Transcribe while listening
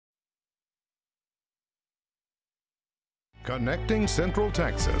Connecting Central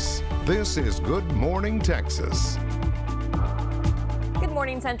Texas. This is Good Morning Texas. Good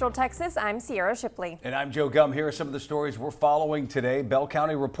morning, Central Texas. I'm Sierra Shipley. And I'm Joe Gum. Here are some of the stories we're following today. Bell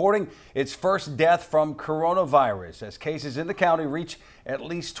County reporting its first death from coronavirus as cases in the county reach at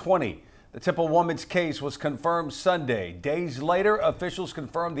least 20. The Temple woman's case was confirmed Sunday. Days later, officials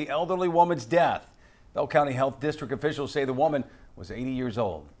confirmed the elderly woman's death. Bell County Health District officials say the woman was 80 years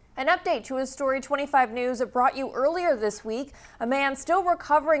old. An update to a Story 25 News brought you earlier this week. A man still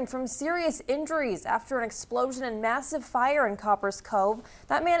recovering from serious injuries after an explosion and massive fire in Coppers Cove.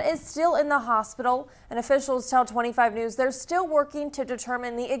 That man is still in the hospital, and officials tell 25 News they're still working to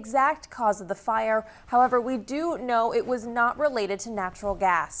determine the exact cause of the fire. However, we do know it was not related to natural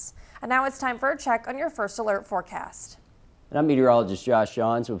gas. And now it's time for a check on your first alert forecast. And I'm meteorologist Josh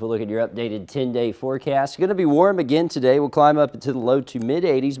Johns. If we look at your updated 10-day forecast, it's going to be warm again today. We'll climb up into the low to mid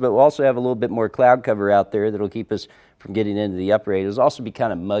 80s, but we'll also have a little bit more cloud cover out there that'll keep us from getting into the upper 80s. It'll also be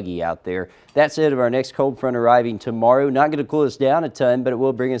kind of muggy out there. That's it of our next cold front arriving tomorrow. Not going to cool us down a ton, but it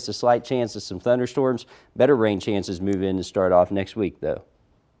will bring us a slight chance of some thunderstorms. Better rain chances move in to start off next week, though.